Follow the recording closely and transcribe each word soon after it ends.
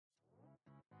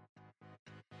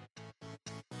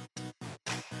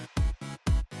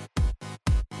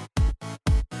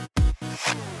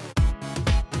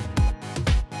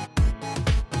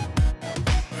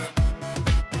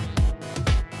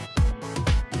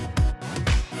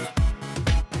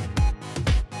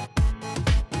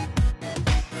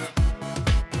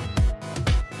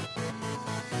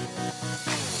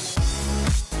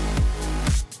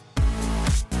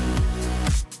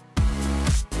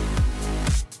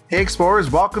Hey Explorers,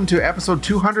 welcome to episode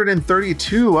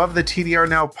 232 of the TDR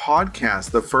Now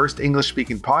podcast, the first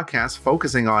English-speaking podcast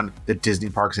focusing on the Disney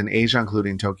parks in Asia,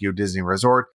 including Tokyo Disney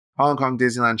Resort, Hong Kong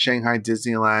Disneyland, Shanghai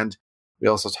Disneyland. We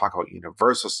also talk about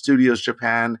Universal Studios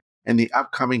Japan and the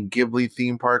upcoming Ghibli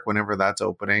theme park whenever that's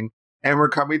opening. And we're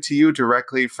coming to you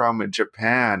directly from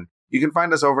Japan. You can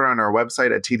find us over on our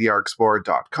website at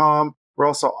tdrexplorer.com. We're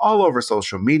also all over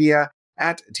social media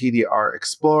at TDR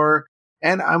Explorer.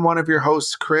 And I'm one of your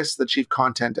hosts, Chris, the chief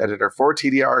content editor for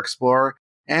TDR Explorer.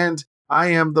 And I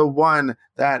am the one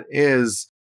that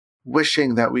is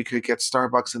wishing that we could get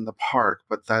Starbucks in the park,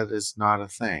 but that is not a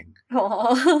thing.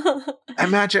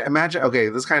 Imagine, okay,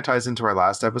 this kind of ties into our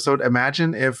last episode.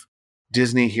 Imagine if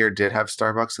Disney here did have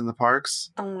Starbucks in the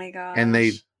parks. Oh my gosh. And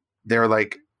they're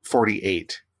like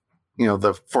 48,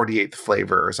 the 48th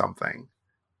flavor or something.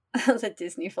 The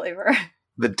Disney flavor.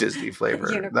 The Disney flavor.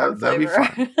 That'd be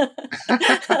fun.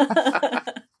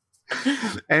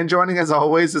 And joining as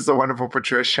always is the wonderful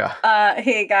Patricia.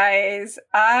 Hey guys,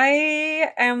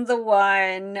 I am the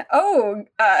one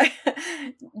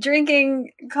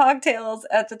drinking cocktails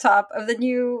at the top of the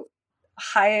new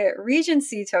Hyatt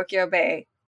Regency Tokyo Bay.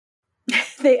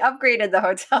 They upgraded the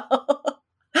hotel.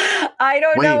 I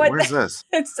don't know what where's this?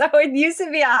 So it used to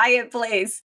be a Hyatt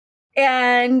Place.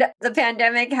 And the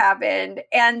pandemic happened,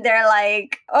 and they're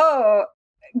like, oh,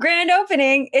 grand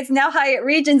opening, it's now Hyatt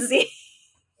Regency.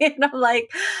 And I'm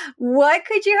like, what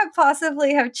could you have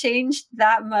possibly have changed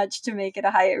that much to make it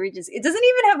a Hyatt Regency? It doesn't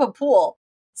even have a pool.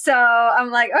 So I'm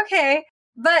like, okay.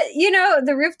 But,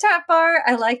 the rooftop bar,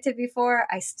 I liked it before.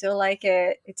 I still like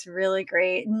it. It's really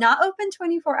great. Not open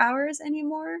 24 hours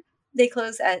anymore. They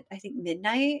close at, I think,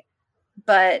 midnight,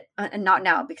 but not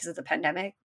now because of the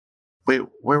pandemic. Wait,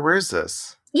 where is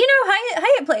this?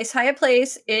 Hyatt Place. Hyatt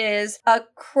Place is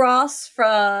across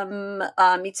from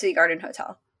Mitsui Garden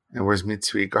Hotel. And where's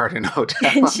Mitsui Garden Hotel?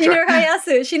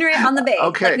 Shinuri on the bay,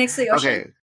 okay, like next to the ocean.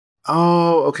 Okay.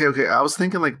 Oh, okay. I was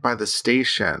thinking like by the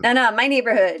station. No, my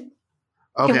neighborhood.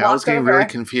 Okay, I was getting really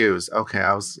confused. Okay,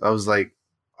 I was like,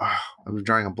 I was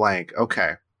drawing a blank.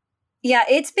 Okay. Yeah,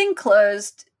 it's been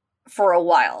closed for a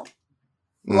while.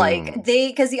 Like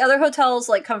because the other hotels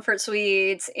like Comfort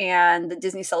Suites and the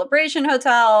Disney Celebration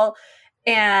Hotel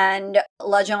and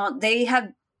La Jaunt, they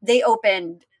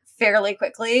opened fairly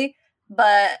quickly,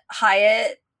 but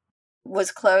Hyatt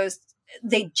was closed.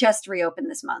 They just reopened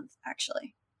this month,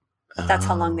 actually. That's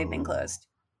how long they've been closed.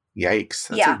 Yikes.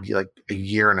 That's like a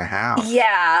year and a half.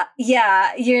 Yeah,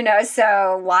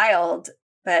 so wild.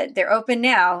 But they're open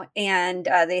now, and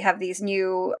they have these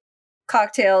new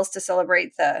cocktails to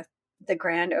celebrate the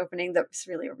grand opening that's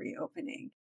really a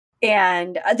reopening.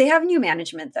 And they have new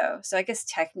management, though. So I guess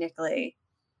technically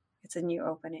it's a new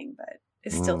opening, but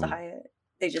it's still the Hyatt.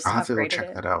 They just I'll have to go upgraded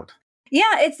check that out.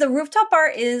 Yeah, the rooftop bar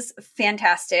is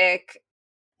fantastic.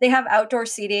 They have outdoor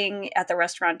seating at the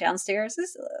restaurant downstairs.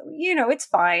 It's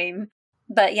fine.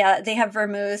 But yeah, they have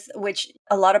vermouth, which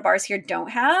a lot of bars here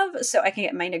don't have. So I can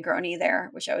get my Negroni there,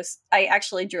 which I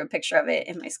actually drew a picture of it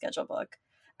in my schedule book.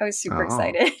 I was super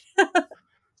excited.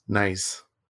 Nice.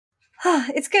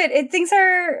 It's good. Things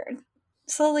are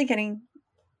slowly getting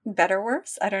better,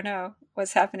 worse. I don't know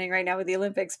what's happening right now with the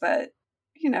Olympics, but,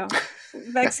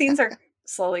 vaccines are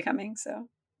slowly coming. So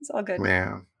it's all good.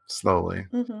 Yeah, slowly.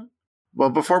 Mm-hmm. Well,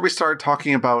 before we start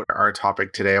talking about our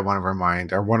topic today, I want to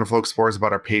remind our wonderful explorers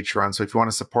about our Patreon. So if you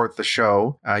want to support the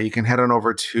show, you can head on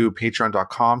over to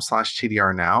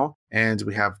patreon.com/TDRnow. And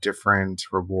we have different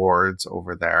rewards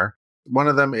over there. One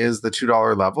of them is the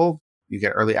 $2 level. You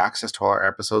get early access to all our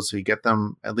episodes, so you get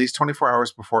them at least 24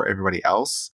 hours before everybody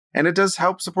else. And it does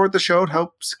help support the show. It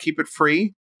helps keep it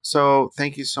free. So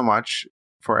thank you so much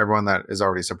for everyone that is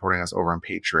already supporting us over on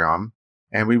Patreon.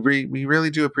 And we really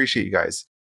do appreciate you guys.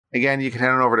 Again, you can head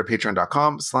on over to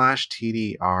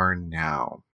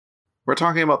patreon.com/TDRnow. We're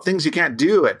talking about things you can't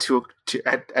do at Tokyo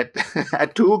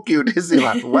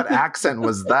Disneyland. What accent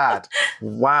was that?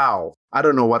 Wow. I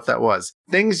don't know what that was.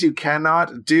 Things you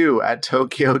cannot do at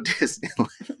Tokyo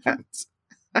Disneyland.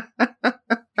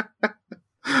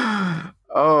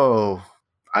 Oh,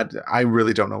 I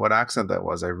really don't know what accent that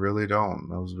was. I really don't.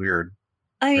 That was weird.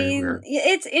 I mean, weird.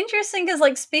 It's interesting because,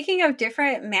 like, speaking of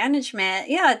different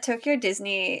management, Tokyo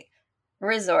Disney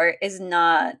Resort is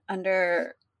not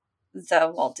under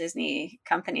the Walt Disney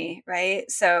Company, right?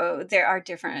 So there are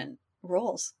different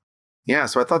rules. Yeah,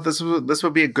 so I thought this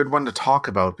would be a good one to talk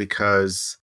about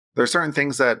because there are certain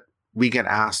things that we get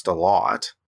asked a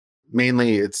lot.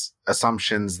 Mainly, it's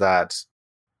assumptions that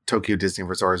Tokyo Disney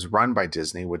Resort is run by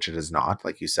Disney, which it is not,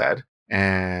 like you said.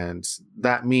 And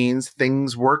that means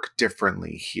things work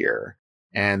differently here.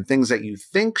 And things that you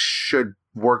think should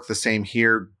work the same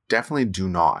here definitely do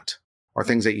not, or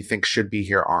things that you think should be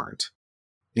here aren't.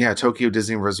 Yeah, Tokyo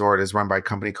Disney Resort is run by a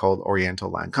company called Oriental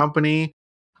Land Company,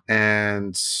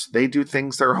 and they do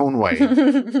things their own way.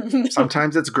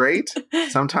 Sometimes it's great.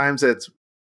 Sometimes it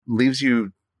leaves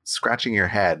you scratching your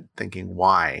head thinking,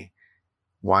 why?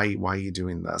 Why are you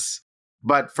doing this?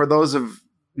 But for those of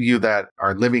you that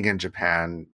are living in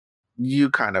Japan, you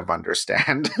kind of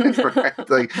understand.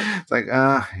 Right?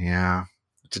 Yeah,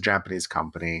 it's a Japanese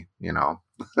company, you know.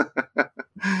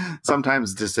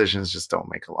 Sometimes decisions just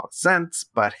don't make a lot of sense,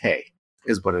 but hey,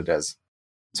 is what it is.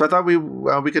 So I thought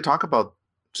we could talk about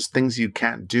just things you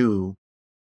can't do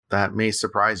that may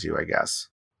surprise you, I guess.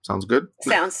 Sounds good?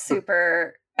 Sounds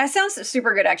super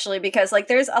good, actually, because like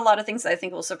there's a lot of things that I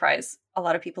think will surprise a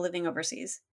lot of people living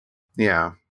overseas.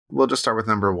 Yeah. We'll just start with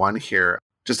number 1 here.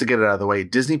 Just to get it out of the way,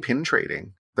 Disney pin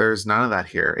trading. There's none of that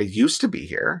here. It used to be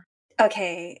here.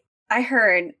 Okay. I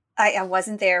heard, I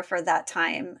wasn't there for that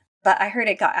time, but I heard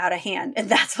it got out of hand and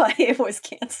that's why it was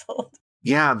canceled.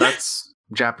 Yeah, that's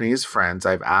Japanese friends.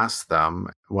 I've asked them,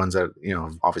 ones that, you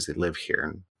know, obviously live here,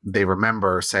 and they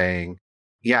remember saying,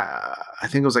 yeah, I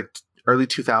think it was like early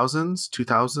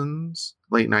 2000s,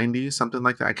 late 90s, something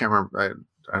like that. I can't remember.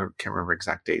 I can't remember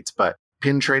exact dates, but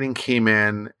pin trading came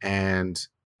in and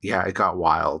yeah, it got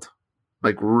wild,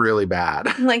 like really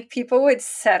bad. Like people would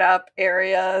set up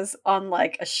areas on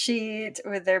like a sheet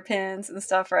with their pins and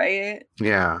stuff, right?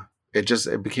 Yeah,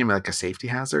 it became like a safety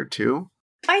hazard too.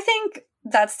 I think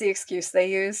that's the excuse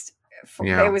they used.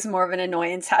 Yeah. It was more of an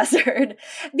annoyance hazard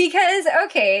because,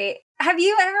 okay, have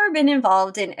you ever been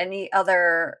involved in any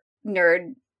other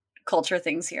nerd culture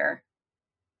things here?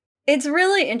 It's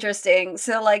really interesting.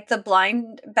 So like the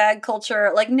blind bag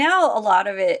culture, like now a lot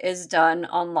of it is done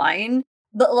online.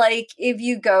 But like if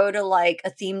you go to like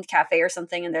a themed cafe or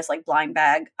something and there's like blind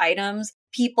bag items,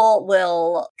 people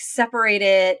will separate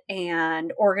it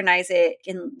and organize it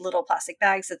in little plastic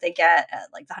bags that they get at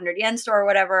like the 100 yen store or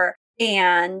whatever.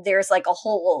 And there's like a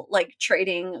whole like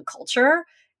trading culture.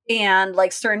 And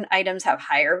like certain items have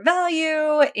higher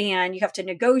value and you have to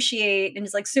negotiate. And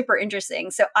it's like super interesting.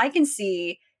 So I can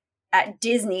see at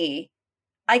Disney,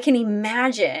 I can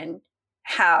imagine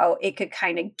how it could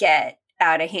kind of get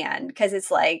out of hand because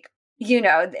it's like, you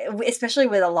know, especially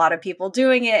with a lot of people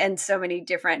doing it and so many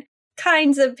different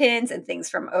kinds of pins and things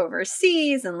from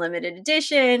overseas and limited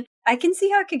edition. I can see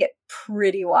how it could get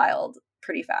pretty wild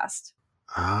pretty fast.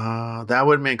 That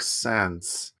would make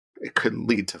sense. It could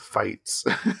lead to fights.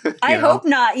 I hope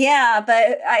not. Yeah,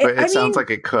 but it sounds like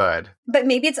it could. But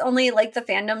maybe it's only like the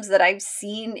fandoms that I've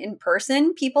seen in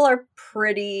person. People are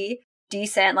pretty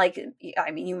decent. Like,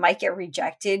 I mean, you might get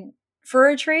rejected for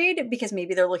a trade because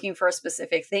maybe they're looking for a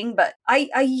specific thing. But I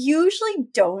usually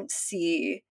don't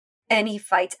see any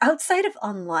fights outside of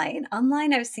online.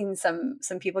 Online, I've seen some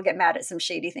people get mad at some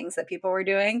shady things that people were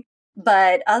doing.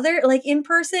 But other, like in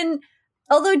person,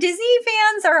 although Disney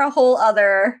fans are a whole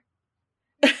other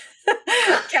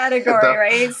category,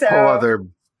 right? So whole other,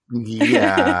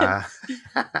 yeah.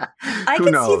 I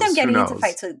could see them getting into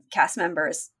fights with cast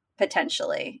members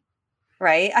potentially,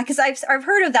 right? Because I've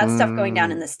heard of that stuff going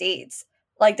down in the States.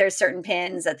 Like there's certain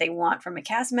pins that they want from a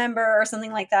cast member or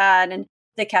something like that, and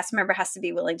the cast member has to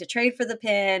be willing to trade for the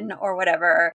pin or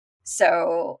whatever.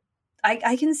 So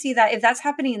I can see that if that's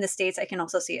happening in the States, I can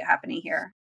also see it happening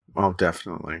here. Oh,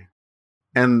 definitely.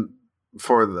 And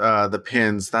for the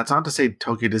pins, that's not to say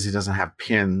Tokyo Disney doesn't have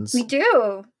pins. We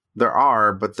do. There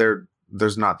are, but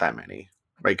there's not that many.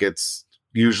 Like it's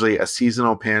usually a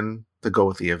seasonal pin to go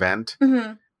with the event.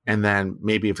 Mm-hmm. And then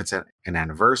maybe if it's an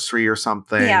anniversary or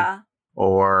something. Yeah.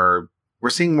 Or we're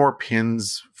seeing more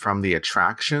pins from the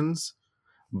attractions,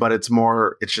 but it's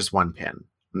just one pin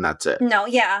and that's it. No,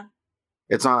 yeah.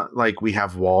 It's not like we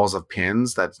have walls of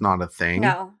pins. That's not a thing.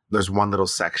 No. There's one little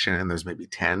section and there's maybe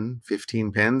 10,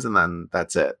 15 pins and then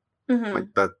that's it. Mm-hmm.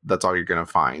 Like that's all you're going to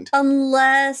find.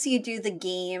 Unless you do the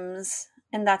games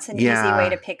and that's an easy way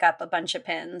to pick up a bunch of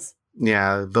pins.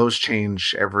 Yeah, those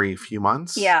change every few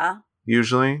months. Yeah.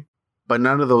 Usually. But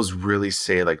none of those really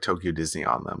say like Tokyo Disney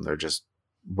on them. They're just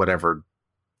whatever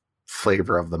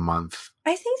flavor of the month.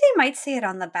 I think they might say it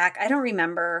on the back. I don't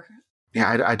remember.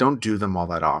 Yeah, I don't do them all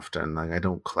that often. Like I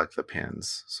don't collect the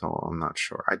pins, so I'm not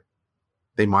sure.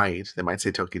 They might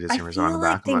say Tokyo Disney Resort on the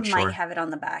back. I'm not sure. They might have it on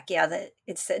the back. Yeah, that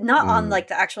it's not on like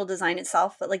the actual design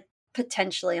itself, but like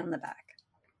potentially on the back.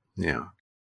 Yeah.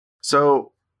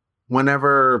 So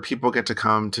whenever people get to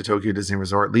come to Tokyo Disney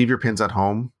Resort, leave your pins at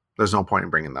home. There's no point in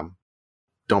bringing them.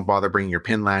 Don't bother bringing your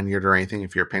pin lanyard or anything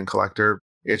if you're a pin collector.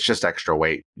 It's just extra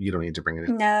weight. You don't need to bring it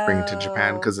to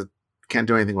Japan because it can't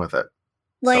do anything with it.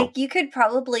 Like you could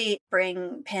probably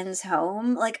bring pins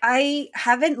home. Like I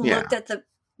haven't looked at the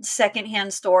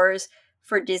secondhand stores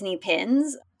for Disney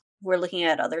pins. We're looking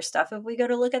at other stuff if we go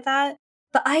to look at that.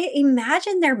 But I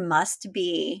imagine there must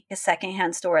be a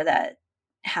secondhand store that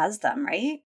has them,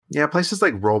 right? Yeah, places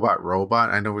like Robot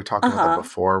Robot. I know we talked about that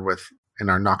before in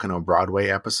our Knockin' on Broadway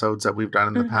episodes that we've done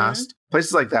in the past.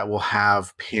 Places like that will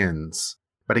have pins.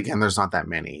 But again, there's not that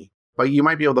many. But you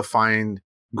might be able to find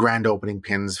grand opening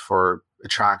pins for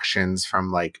attractions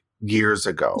from like years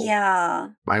ago. Yeah.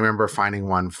 I remember finding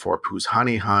one for Pooh's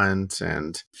Honey Hunt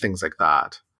and things like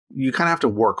that. You kind of have to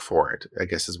work for it, I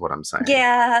guess is what I'm saying.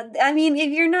 Yeah. I mean,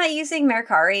 if you're not using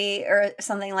Mercari or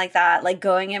something like that, like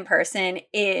going in person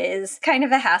is kind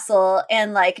of a hassle.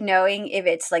 And like knowing if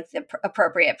it's like the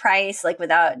appropriate price, like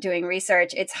without doing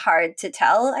research, it's hard to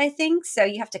tell, I think. So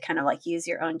you have to kind of like use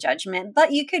your own judgment.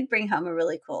 But you could bring home a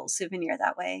really cool souvenir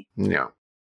that way. Yeah.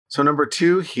 So number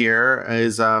 2 here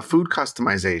is food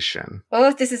customization.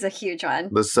 Oh, this is a huge one.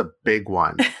 This is a big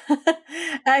one.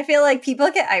 I feel like people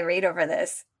get irate over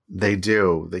this. They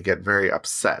do. They get very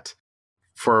upset.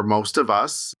 For most of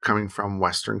us coming from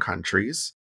Western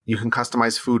countries, you can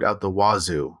customize food out the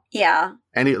wazoo. Yeah.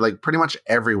 Like pretty much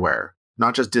everywhere,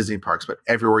 not just Disney parks, but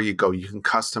everywhere you go, you can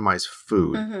customize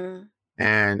food.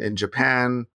 And in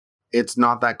Japan, it's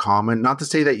not that common. Not to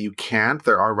say that you can't.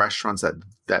 There are restaurants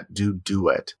that do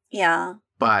it. Yeah.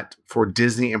 But for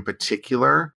Disney in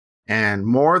particular, and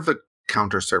more the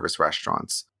counter service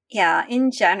restaurants. Yeah,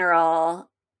 in general.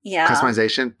 Yeah.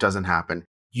 Customization doesn't happen.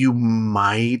 You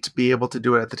might be able to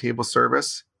do it at the table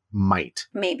service. Might.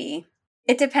 Maybe.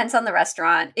 It depends on the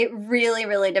restaurant. It really,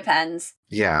 really depends.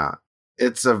 Yeah.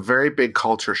 It's a very big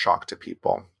culture shock to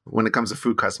people when it comes to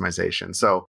food customization.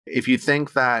 So if you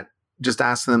think that just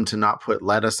asking them to not put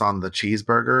lettuce on the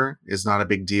cheeseburger is not a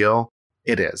big deal,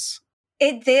 it is.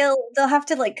 They'll have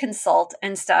to like consult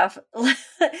and stuff. Like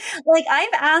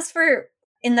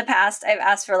in the past, I've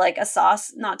asked for like a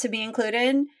sauce not to be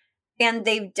included, and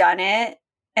they've done it.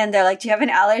 And they're like, "Do you have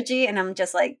an allergy?" And I'm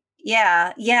just like,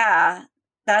 yeah,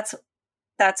 that's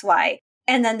why.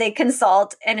 And then they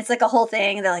consult, and it's like a whole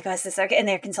thing. And they're like, "Oh, is this okay?" And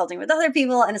they're consulting with other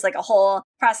people, and it's like a whole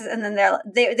process. And then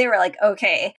they were like,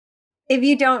 "Okay, if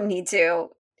you don't need to,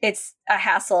 it's a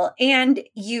hassle, and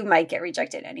you might get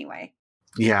rejected anyway."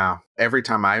 Yeah, every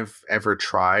time I've ever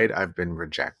tried, I've been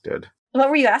rejected. What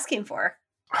were you asking for?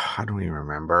 I don't even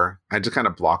remember. I just kind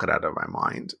of block it out of my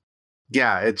mind.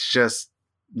 Yeah, that's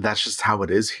just how it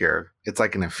is here. It's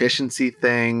like an efficiency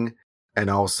thing. And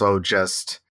also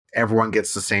just everyone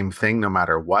gets the same thing no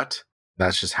matter what.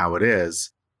 That's just how it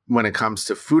is. When it comes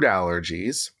to food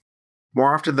allergies,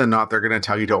 more often than not, they're going to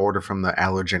tell you to order from the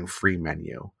allergen-free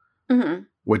menu,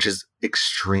 which is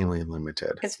extremely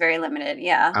limited. It's very limited,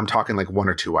 yeah. I'm talking like 1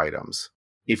 or 2 items.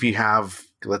 If you have,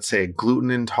 let's say,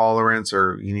 gluten intolerance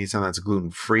or you need something that's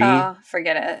gluten-free. Oh,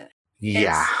 forget it.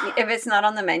 Yeah. If it's not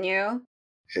on the menu,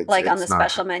 like on the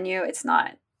special menu, it's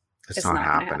not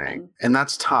happening. And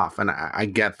that's tough. And I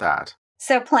get that.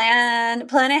 So plan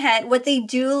ahead. What they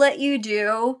do let you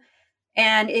do,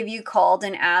 and if you called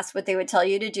and asked, what they would tell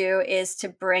you to do is to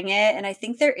bring it. And I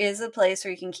think there is a place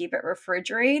where you can keep it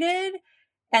refrigerated.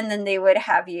 And then they would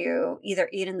have you either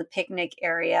eat in the picnic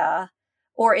area,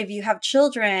 or if you have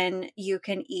children, you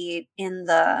can eat in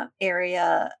the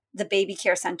area, the baby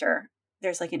care center.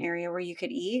 There's like an area where you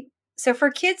could eat. So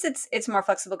for kids, it's more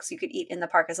flexible because you could eat in the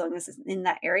park as long as it's in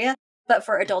that area. But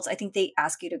for adults, I think they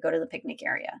ask you to go to the picnic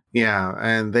area. Yeah,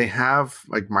 and they have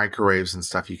like microwaves and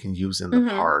stuff you can use in the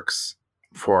parks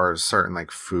for certain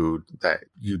like food that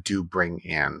you do bring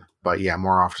in. But yeah,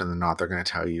 more often than not, they're going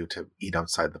to tell you to eat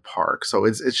outside the park. So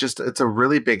it's a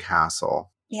really big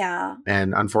hassle. Yeah.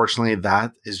 And unfortunately,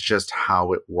 that is just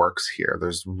how it works here.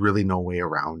 There's really no way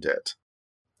around it.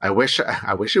 I wish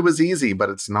it was easy, but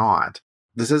it's not.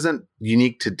 This isn't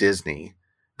unique to Disney.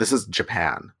 This is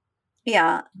Japan.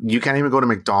 Yeah. You can't even go to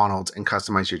McDonald's and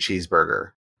customize your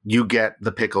cheeseburger. You get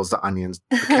the pickles, the onions,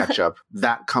 the ketchup.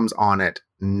 That comes on it,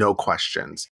 no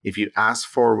questions. If you ask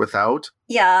for without,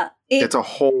 yeah, it's a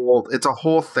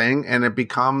whole thing, and it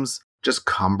becomes just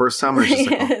cumbersome. It's just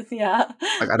like, yeah.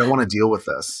 Like, I don't want to deal with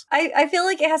this. I feel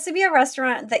like it has to be a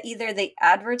restaurant that either they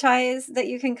advertise that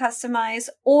you can customize,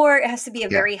 or it has to be a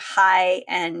very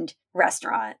high-end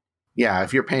restaurant. Yeah,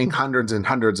 if you're paying hundreds and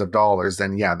hundreds of dollars,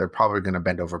 then yeah, they're probably going to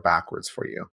bend over backwards for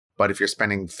you. But if you're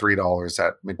spending $3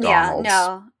 at McDonald's,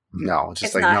 no,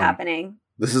 it's like, not happening.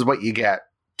 This is what you get.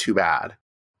 Too bad.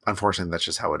 Unfortunately, that's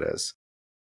just how it is.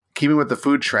 Keeping with the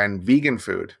food trend, vegan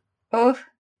food. Oh,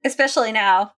 especially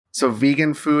now. So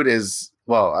vegan food is,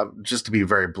 well, just to be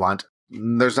very blunt,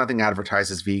 there's nothing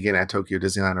advertised as vegan at Tokyo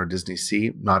Disneyland or Disney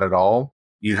Sea. Not at all.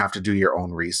 You have to do your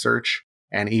own research.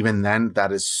 And even then,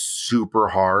 that is super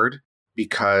hard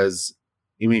because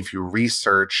even if you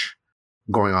research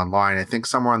going online, I think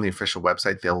somewhere on the official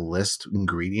website, they'll list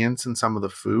ingredients in some of the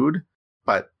food,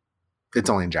 but it's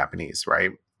only in Japanese,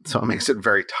 right? So it makes it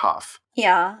very tough.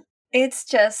 Yeah. It's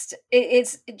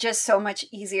just so much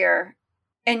easier.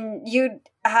 And you'd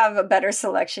have a better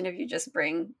selection if you just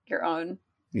bring your own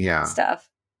stuff.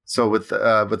 So with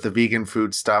the vegan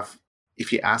food stuff,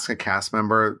 if you ask a cast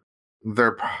member,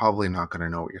 they're probably not going to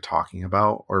know what you're talking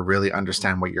about or really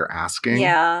understand what you're asking.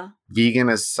 Yeah. Vegan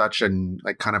is such a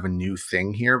kind of a new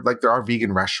thing here. Like there are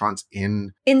vegan restaurants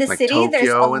in the like city. Tokyo There's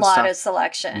a lot stuff. of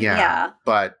selection. Yeah.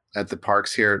 But at the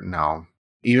parks here, no.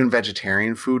 Even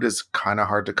vegetarian food is kind of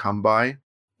hard to come by.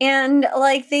 And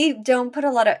like they don't put a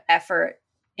lot of effort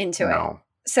into it.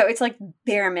 So it's like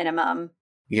bare minimum.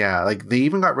 Yeah, like they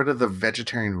even got rid of the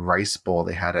vegetarian rice bowl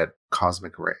they had at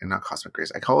Cosmic Rays. Not Cosmic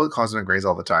Rays. I call it Cosmic Rays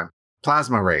all the time.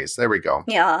 Plasma Rays. There we go.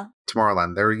 Yeah.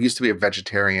 Tomorrowland. There used to be a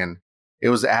vegetarian. It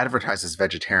was advertised as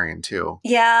vegetarian too.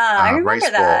 Yeah, I remember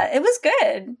that. Bowl. It was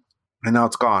good. And now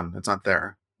it's gone. It's not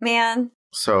there. Man.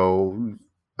 So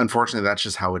unfortunately, that's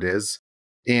just how it is.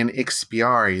 In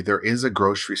Ikspiari, there is a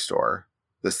grocery store,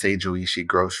 the Seijoishi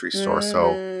grocery store.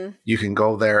 So you can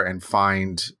go there and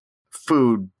find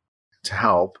food to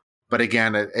help. But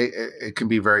again, it can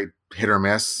be very hit or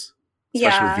miss,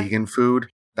 especially with vegan food.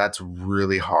 That's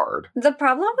really hard. The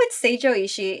problem with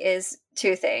Seijoishi is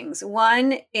two things.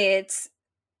 One, it's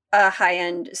a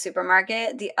high-end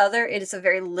supermarket. The other, it is a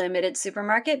very limited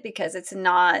supermarket because it's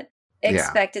not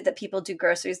expected that people do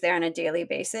groceries there on a daily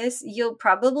basis. You'll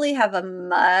probably have a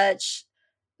much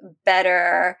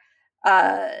better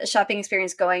shopping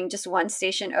experience going just one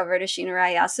station over to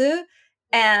Shinurayasu.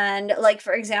 And like,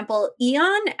 for example,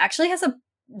 Aeon actually has a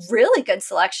really good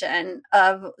selection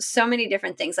of so many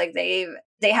different things. Like they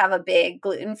have a big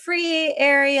gluten-free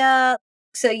area.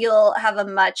 So you'll have a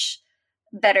much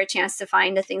better chance to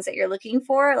find the things that you're looking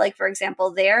for, like, for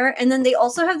example, there. And then they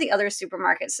also have the other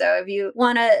supermarkets. So if you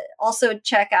want to also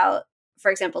check out,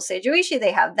 for example, Seijoishi,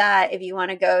 they have that. If you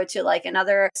want to go to like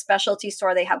another specialty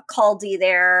store, they have Kaldi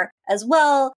there as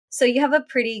well. So you have a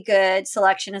pretty good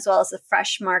selection, as well as the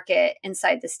fresh market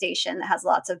inside the station that has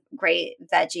lots of great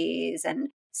veggies and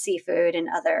seafood and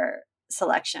other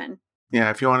selection. Yeah,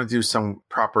 if you want to do some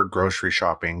proper grocery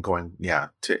shopping, going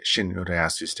to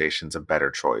Shinurayasu Station's a better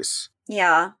choice.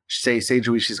 Yeah.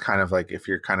 Seijoishi is kind of like if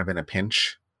you're kind of in a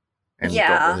pinch and you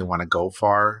don't really want to go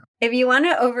far. If you want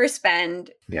to overspend,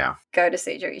 go to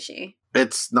Seijoishi.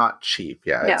 It's not cheap.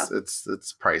 Yeah, no.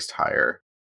 It's priced higher.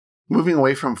 Moving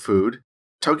away from food,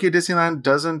 Tokyo Disneyland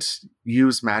doesn't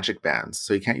use magic bands,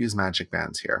 so you can't use magic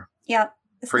bands here. Yep.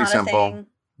 Pretty simple.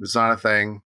 It's not a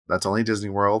thing. That's only Disney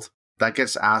World. That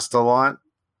gets asked a lot.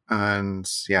 And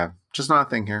just not a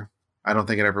thing here. I don't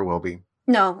think it ever will be.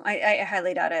 No, I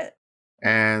highly doubt it.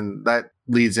 And that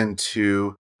leads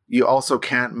into, you also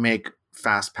can't make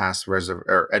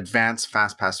advanced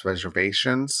fast pass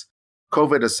reservations.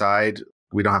 COVID aside,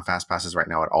 we don't have fast passes right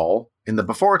now at all. In the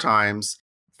before times,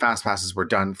 fast passes were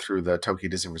done through the Tokyo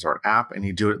Disney Resort app, and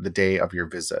you do it the day of your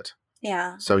visit.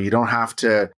 Yeah. So you don't have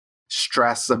to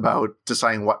stress about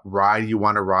deciding what ride you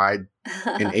want to ride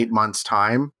in 8 months'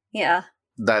 time. Yeah.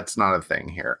 That's not a thing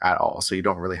here at all. So you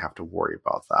don't really have to worry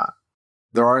about that.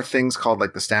 There are things called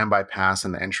like the standby pass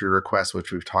and the entry request,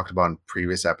 which we've talked about in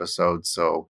previous episodes.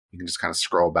 So you can just kind of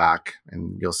scroll back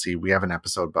and you'll see we have an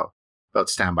episode about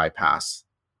standby pass.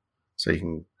 So you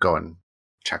can go and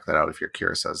check that out if you're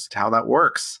curious as to how that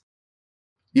works.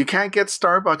 You can't get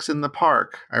Starbucks in the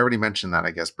park. I already mentioned that,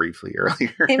 I guess, briefly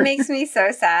earlier. It makes me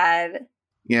so sad.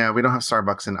 Yeah, we don't have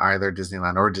Starbucks in either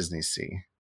Disneyland or Disney Sea.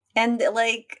 And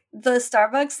like the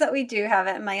Starbucks that we do have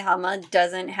at Maihama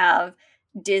doesn't have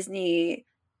Disney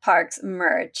Parks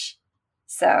merch.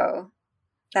 So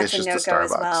that's a no-go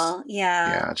as well.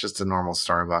 Yeah. Yeah, it's just a normal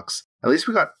Starbucks. At least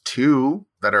we got two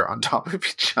that are on top of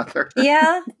each other.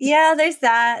 Yeah, there's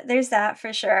that. There's that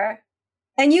for sure.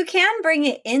 And you can bring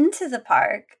it into the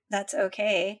park. That's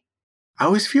okay. I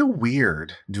always feel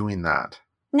weird doing that.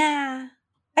 Nah.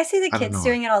 I see the kids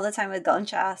doing it all the time with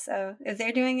Doncha. So if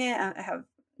they're doing it, I have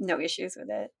no issues with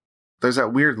it. There's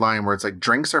that weird line where it's like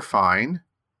drinks are fine.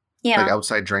 Yeah. Like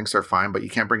outside drinks are fine, but you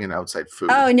can't bring in outside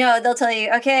food. Oh, no. They'll tell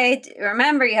you, okay,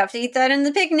 remember, you have to eat that in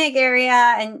the picnic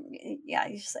area. And you're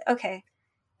just like, okay.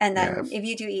 And then if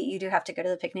you do eat, you do have to go to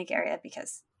the picnic area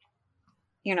because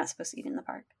you're not supposed to eat in the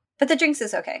park. But the drinks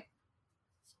is okay.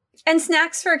 And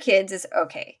snacks for kids is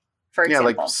okay, for example.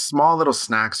 Yeah, like small little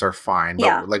snacks are fine.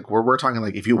 But like we're talking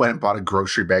like if you went and bought a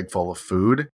grocery bag full of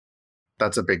food,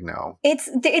 that's a big no. It's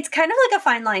kind of like a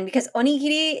fine line because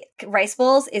onigiri rice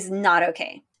bowls is not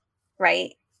okay,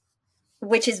 right?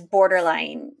 Which is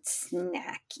borderline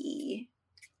snacky.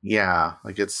 Yeah,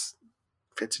 like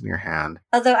fits in your hand.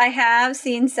 Although I have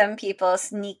seen some people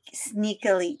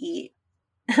sneakily eat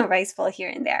a rice bowl here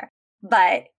and there,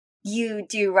 but you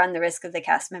do run the risk of the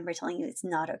cast member telling you it's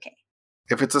not okay.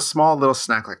 If it's a small little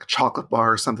snack like a chocolate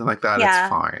bar or something like that, it's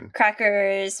fine.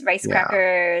 Crackers, rice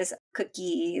crackers,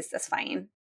 cookies, that's fine.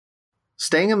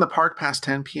 Staying in the park past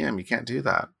 10 p.m., you can't do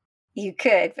that. You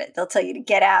could, but they'll tell you to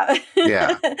get out.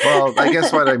 Yeah. Well, I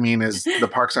guess what I mean is the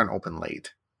parks aren't open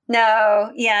late.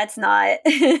 No, yeah, it's not.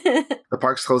 The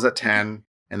parks close at 10,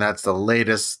 and that's the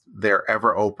latest they're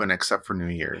ever open except for New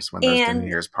Year's, when there's the New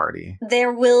Year's party.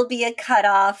 There will be a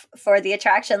cutoff for the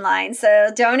attraction line, so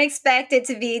don't expect it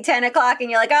to be 10 o'clock and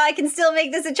you're like, oh, I can still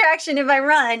make this attraction if I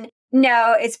run.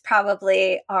 No, it's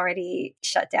probably already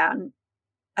shut down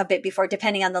a bit before,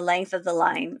 depending on the length of the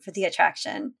line for the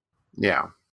attraction. Yeah.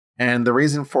 And the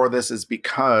reason for this is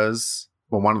because,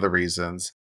 well, one of the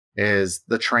reasons is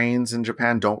the trains in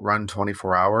Japan don't run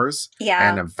 24 hours. Yeah.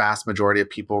 And a vast majority of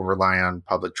people rely on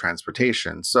public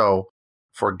transportation. So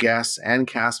for guests and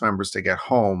cast members to get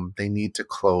home, they need to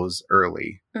close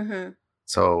early. Mm-hmm.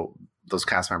 So those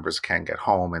cast members can get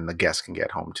home and the guests can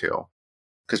get home too.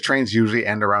 Because trains usually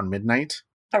end around midnight.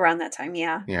 Around that time,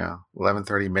 yeah. Yeah,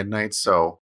 11:30 midnight.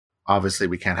 So obviously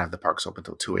we can't have the parks open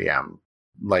till 2 a.m.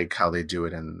 like how they do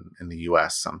it in the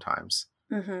U.S. sometimes.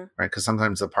 Mm-hmm. Right? Because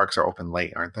sometimes the parks are open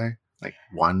late, aren't they? Like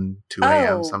 1, 2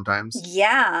 a.m. sometimes.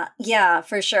 Yeah,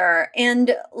 for sure.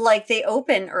 And like they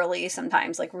open early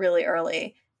sometimes, like really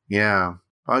early. Yeah.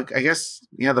 Well, I guess,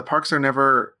 the parks are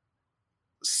never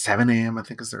 7 a.m. I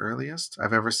think is the earliest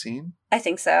I've ever seen. I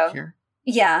think so. Here.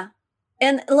 Yeah.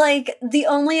 And like the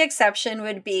only exception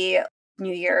would be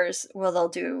New Year's, where they'll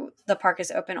do the park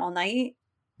is open all night.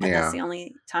 And that's the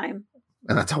only time.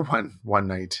 And that's a one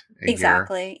night a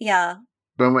Exactly. year. Yeah.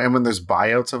 And when there's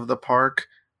buyouts of the park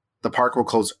will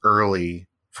close early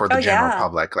for the general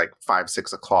public, like 5,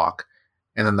 6 o'clock.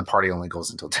 And then the party only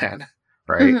goes until 10,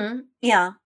 right? Mm-hmm.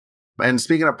 Yeah. And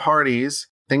speaking of parties,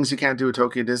 things you can't do at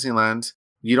Tokyo Disneyland,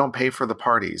 you don't pay for the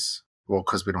parties. Well,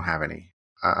 because we don't have any.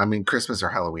 I mean, Christmas or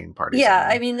Halloween parties. Yeah.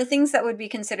 I mean, the things that would be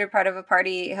considered part of a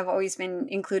party have always been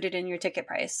included in your ticket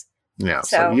price. Yeah.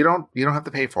 So you don't have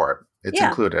to pay for it. It's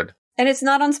included. And it's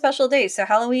not on special days. So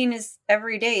Halloween is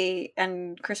every day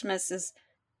and Christmas is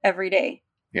every day.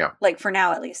 Yeah. Like for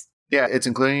now, at least. Yeah. It's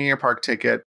including in your park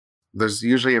ticket. There's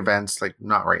usually events, like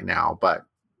not right now, but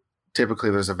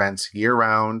typically there's events year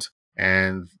round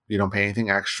and you don't pay anything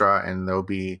extra. And there'll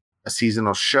be a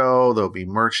seasonal show. There'll be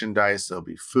merchandise. There'll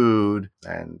be food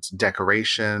and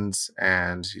decorations.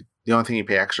 And the only thing you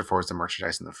pay extra for is the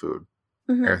merchandise and the food.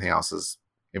 Mm-hmm. Everything else is,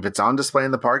 if it's on display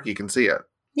in the park, you can see it.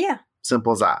 Yeah.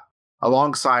 Simple as that.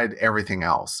 Alongside everything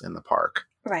else in the park.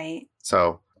 Right.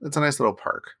 So it's a nice little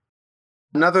park.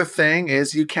 Another thing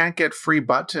is you can't get free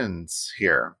buttons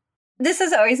here. This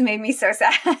has always made me so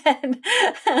sad.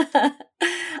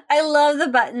 I love the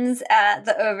buttons at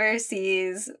the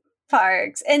overseas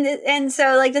parks. And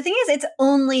so like the thing is it's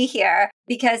only here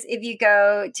because if you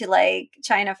go to like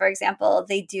China, for example,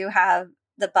 they do have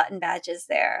the button badges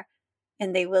there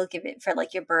and they will give it for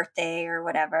like your birthday or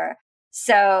whatever.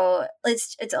 So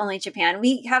it's only Japan.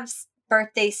 We have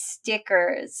birthday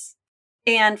stickers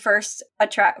and first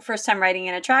time riding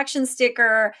an attraction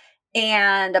sticker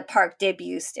and a park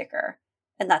debut sticker.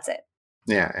 And that's it.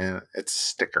 Yeah, and it's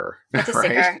sticker. It's a right?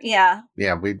 sticker, yeah.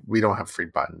 Yeah, we don't have free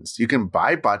buttons. You can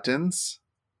buy buttons.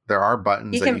 There are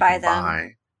buttons you can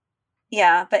buy.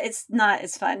 Yeah, but it's not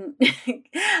as fun.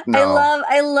 No.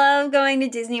 I love going to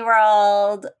Disney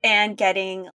World and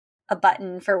getting a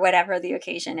button for whatever the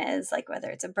occasion is, like whether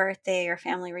it's a birthday or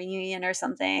family reunion or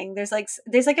something. There's like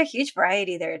a huge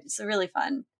variety there. It's really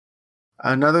fun.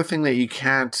 Another thing that you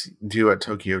can't do at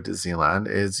Tokyo Disneyland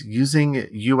is using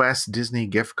US Disney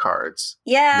gift cards.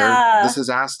 Yeah. This is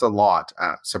asked a lot,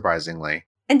 surprisingly.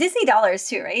 And Disney dollars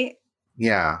too, right?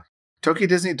 Yeah. Tokyo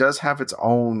Disney does have its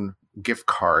own gift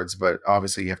cards, but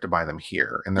obviously you have to buy them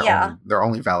here. And they're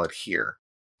only valid here.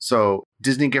 So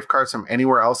Disney gift cards from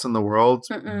anywhere else in the world,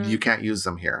 you can't use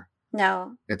them here.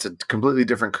 No. It's a completely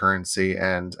different currency.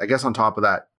 And I guess on top of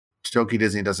that, Tokyo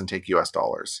Disney doesn't take US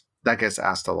dollars. That gets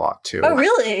asked a lot too. Oh,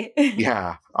 really?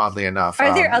 Yeah, oddly enough.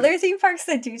 Are there other theme parks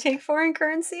that do take foreign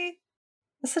currency?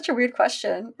 That's such a weird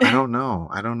question. I don't know.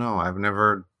 I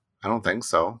don't think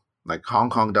so. Like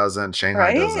Hong Kong doesn't,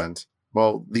 Shanghai doesn't.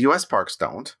 Well, the US parks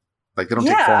don't. Like they don't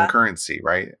take foreign currency,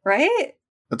 right? Right?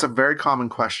 That's a very common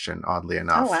question, oddly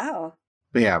enough. Oh, wow.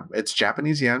 But yeah, it's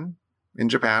Japanese yen in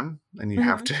Japan, and you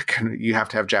have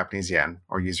to have Japanese yen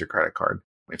or use your credit card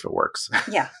if it works.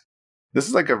 Yeah. This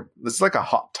is like a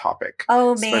hot topic.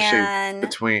 Oh man.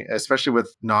 Especially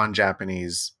with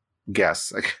non-Japanese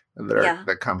guests like, Yeah.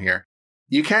 that come here.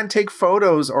 You can't take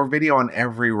photos or video on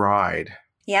every ride.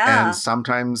 Yeah. And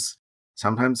sometimes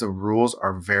the rules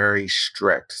are very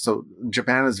strict. So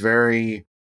Japan is very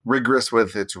rigorous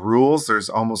with its rules. There's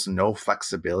almost no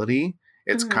flexibility.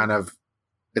 It's kind of,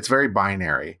 it's very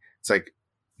binary. It's like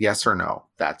yes or no.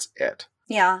 That's it.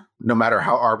 Yeah. No matter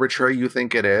how arbitrary you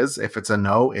think it is, if it's a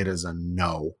no, it is a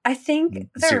no. I think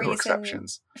the Zero reason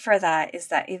exceptions. for that is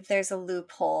that if there's a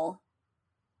loophole,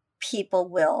 people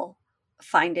will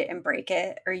find it and break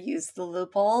it or use the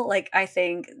loophole. Like, I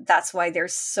think that's why they're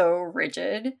so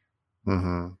rigid,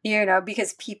 you know,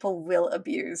 because people will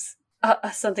abuse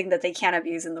something that they can't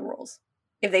abuse in the rules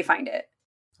if they find it.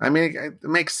 I mean, it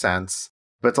makes sense,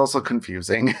 but it's also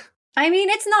confusing. I mean,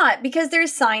 it's not, because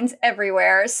there's signs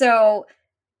everywhere. So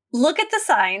look at the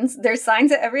signs. There's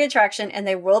signs at every attraction, and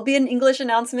there will be an English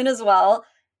announcement as well.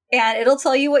 And it'll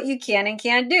tell you what you can and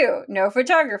can't do. No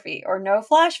photography or no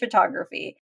flash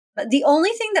photography. But the only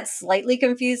thing that's slightly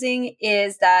confusing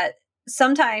is that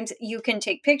sometimes you can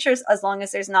take pictures as long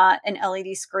as there's not an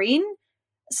LED screen.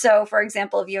 So, for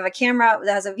example, if you have a camera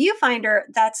that has a viewfinder,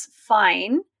 that's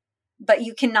fine. But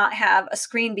you cannot have a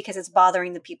screen because it's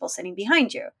bothering the people sitting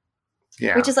behind you.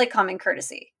 Yeah. Which is like common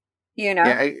courtesy, you know?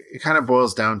 Yeah, it kind of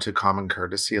boils down to common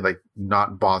courtesy, like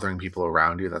not bothering people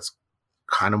around you. That's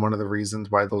kind of one of the reasons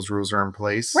why those rules are in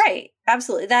place. Right.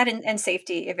 Absolutely. That and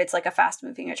safety if it's like a fast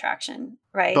moving attraction,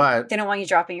 right? But they don't want you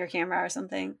dropping your camera or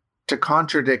something. To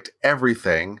contradict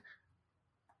everything,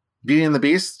 Beauty and the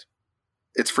Beast,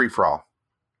 it's free for all.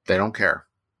 They don't care.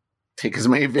 Take as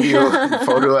many video and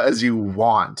photo as you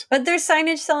want. But there's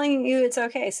signage telling you it's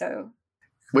okay, so...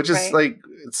 Which is like,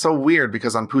 it's so weird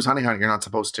because on Pooh's Honey Hunt, you're not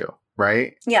supposed to,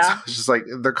 right? Yeah. So it's just like,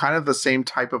 they're kind of the same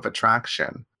type of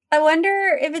attraction. I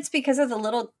wonder if it's because of the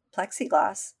little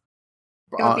plexiglass.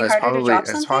 It would be it's harder to drop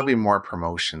it's something? probably more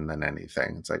promotion than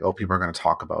anything. It's like, oh, people are going to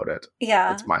talk about it.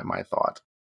 Yeah. That's my thought.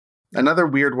 Another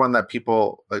weird one that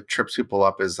people, trips people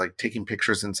up is like taking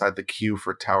pictures inside the queue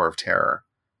for Tower of Terror.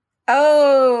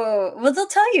 Oh, well, they'll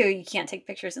tell you can't take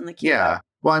pictures in the queue. Yeah.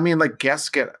 Well, I mean, like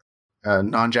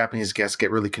non-Japanese guests get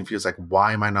really confused. Like,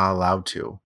 why am I not allowed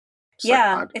to?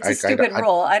 It's a stupid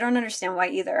rule. I don't understand why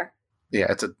either.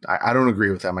 Yeah, I don't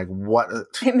agree with that. I'm like, what?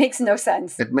 It makes no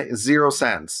sense. It makes zero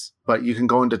sense. But you can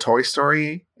go into Toy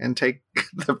Story and take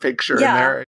the picture in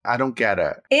there. I don't get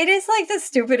it. It is like the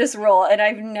stupidest rule, and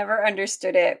I've never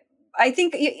understood it. I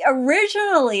think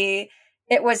originally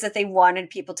it was that they wanted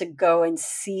people to go and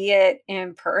see it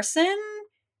in person.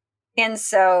 And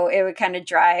so it would kind of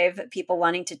drive people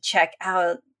wanting to check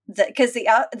out because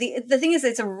the thing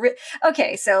is,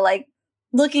 okay. So like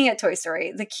looking at Toy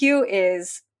Story, the queue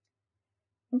is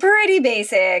pretty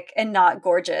basic and not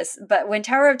gorgeous. But when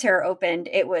Tower of Terror opened,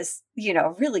 it was,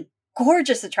 really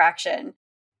gorgeous attraction.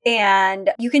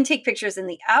 And you can take pictures in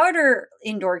the outer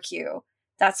indoor queue.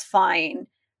 That's fine.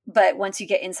 But once you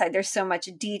get inside, there's so much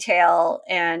detail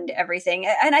and everything.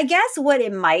 And I guess what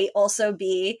it might also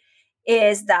be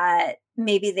is that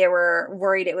maybe they were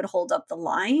worried it would hold up the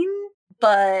line,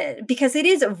 but because it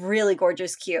is a really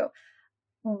gorgeous queue.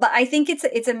 But I think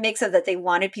it's a mix of that they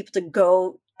wanted people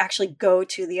to actually go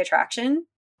to the attraction,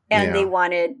 and they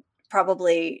wanted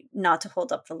probably not to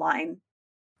hold up the line.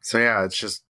 So yeah, it's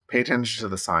just pay attention to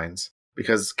the signs,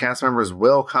 because cast members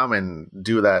will come and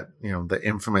do that, the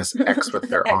infamous X with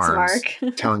their arms,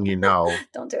 telling you no.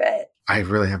 Don't do it. I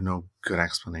really have no good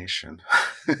explanation.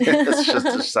 It's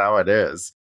just how it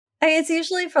is. It's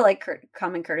usually for like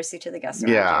common courtesy to the guests.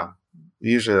 Yeah,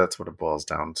 usually that's what it boils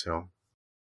down to.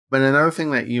 But another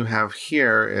thing that you have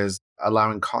here is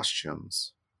allowing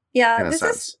costumes. Yeah, this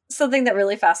is something that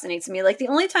really fascinates me. Like the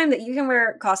only time that you can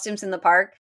wear costumes in the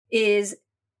park is,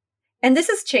 and this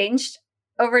has changed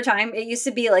over time. It used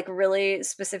to be like really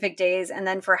specific days, and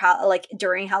then for like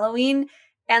during Halloween,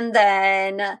 and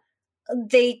then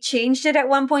they changed it at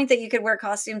one point that you could wear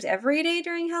costumes every day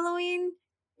during Halloween.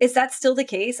 Is that still the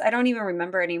case? I don't even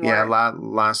remember anymore. Yeah,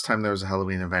 last time there was a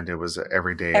Halloween event, it was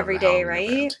every day. Every day, right?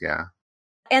 Event. Yeah.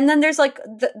 And then there's like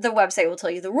the website will tell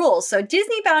you the rules. So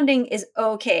Disney bounding is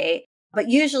okay, but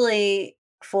usually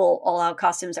full all-out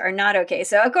costumes are not okay.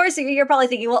 So of course you're probably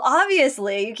thinking, well,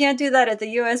 obviously you can't do that at the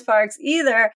US parks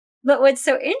either. But what's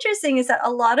so interesting is that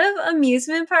a lot of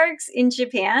amusement parks in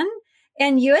Japan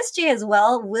and USJ as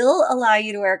well will allow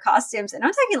you to wear costumes. And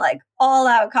I'm talking like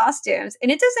all-out costumes. And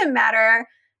it doesn't matter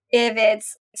if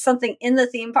it's something in the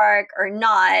theme park or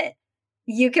not.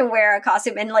 You can wear a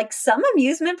costume. And like some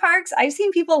amusement parks, I've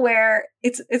seen people wear,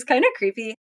 it's kind of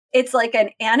creepy. It's like an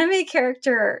anime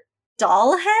character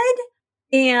doll head.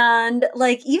 And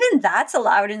like even that's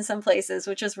allowed in some places,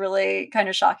 which is really kind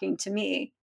of shocking to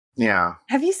me. Yeah.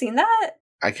 Have you seen that?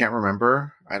 I can't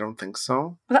remember. I don't think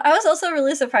so. But I was also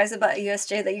really surprised about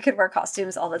USJ that you could wear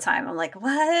costumes all the time. I'm like,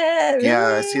 what? Really? Yeah,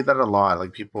 I see that a lot.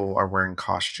 Like people are wearing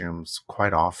costumes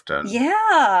quite often.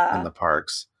 Yeah. In the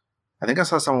parks. I think I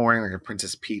saw someone wearing like a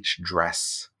Princess Peach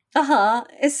dress. Uh-huh.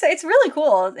 It's really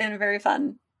cool and very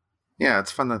fun. Yeah,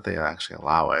 it's fun that they actually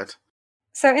allow it.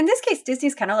 So in this case,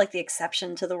 Disney's kind of like the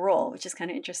exception to the rule, which is kind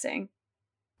of interesting.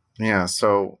 Yeah,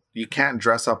 so you can't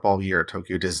dress up all year at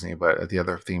Tokyo Disney, but at the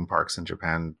other theme parks in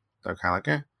Japan, they're kind of like,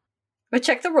 eh. But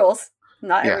check the rules.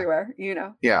 Not everywhere,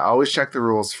 Yeah, always check the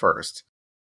rules first.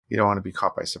 You don't want to be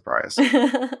caught by surprise.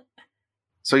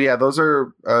 So yeah, those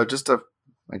are just a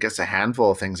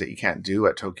handful of things that you can't do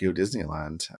at Tokyo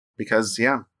Disneyland. Because,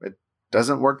 yeah, it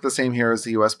doesn't work the same here as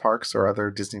the US parks or other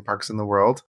Disney parks in the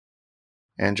world.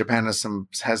 And Japan has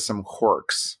some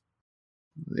quirks.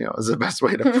 Is the best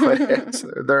way to put it.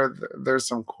 There's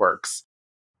some quirks.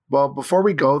 Well, before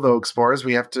we go, though, explorers,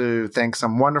 we have to thank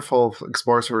some wonderful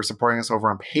explorers who are supporting us over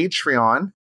on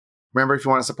Patreon. Remember, if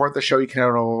you want to support the show, you can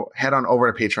head on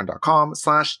over to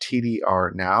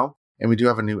patreon.com/TDR now. And we do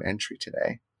have a new entry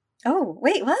today. Oh,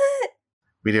 wait, what?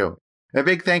 We do. A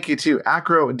big thank you to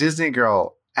Acro Disney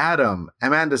Girl, Adam,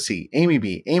 Amanda C, Amy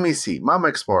B, Amy C, Mama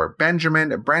Explorer,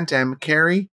 Benjamin, Brent M,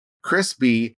 Carrie, Chris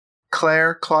B,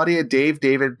 Claire, Claudia, Dave,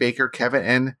 David, Baker, Kevin,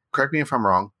 and correct me if I'm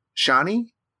wrong,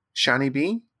 Shani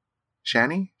B?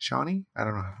 Shani? I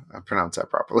don't know how to pronounce that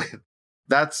properly.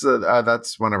 That's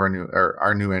one of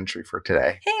our new entry for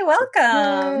today. Hey,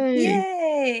 welcome.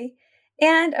 Yay.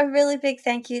 And a really big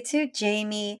thank you to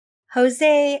Jamie,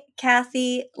 Jose,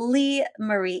 Kathy, Lee,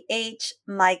 Marie H,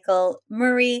 Michael,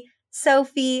 Murray,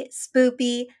 Sophie,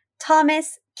 Spoopy,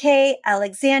 Thomas, Kay,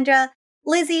 Alexandra,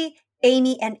 Lizzie,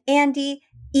 Amy and Andy,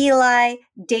 Eli,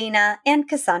 Dana, and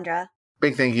Cassandra.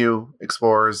 Big thank you,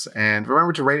 explorers. And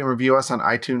remember to rate and review us on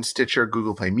iTunes, Stitcher,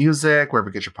 Google Play Music, wherever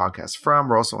you get your podcasts from.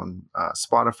 We're also on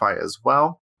Spotify as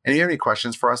well. And if you have any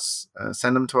questions for us,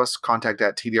 send them to us,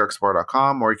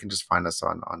 contact@tdrexplorer.com, or you can just find us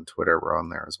on Twitter. We're on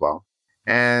there as well.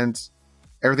 And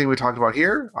everything we talked about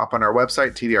here, up on our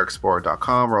website,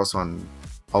 tdrexplorer.com. We're also on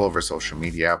all over social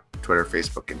media, Twitter,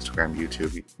 Facebook, Instagram,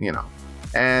 YouTube,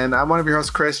 And I'm one of your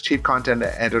hosts, Chris, Chief Content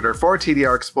Editor for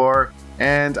TDR Explorer.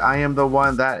 And I am the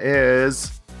one that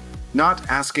is not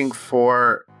asking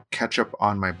for ketchup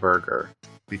on my burger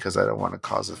because I don't want to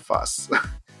cause a fuss.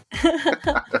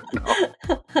 I don't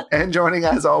know. And joining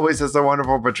as always is the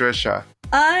wonderful Patricia.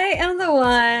 I am the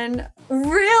one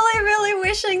really, really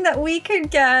wishing that we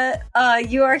could get a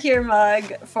You Are Here mug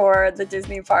for the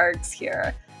Disney parks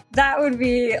here. That would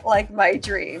be like my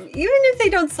dream. Even if they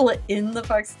don't sell it in the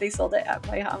parks, they sold it at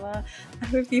Waihama,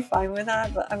 I would be fine with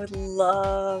that, but I would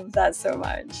love that so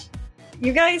much.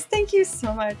 You guys, thank you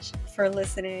so much for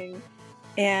listening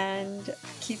and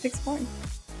keep exploring.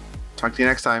 Talk to you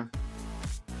next time.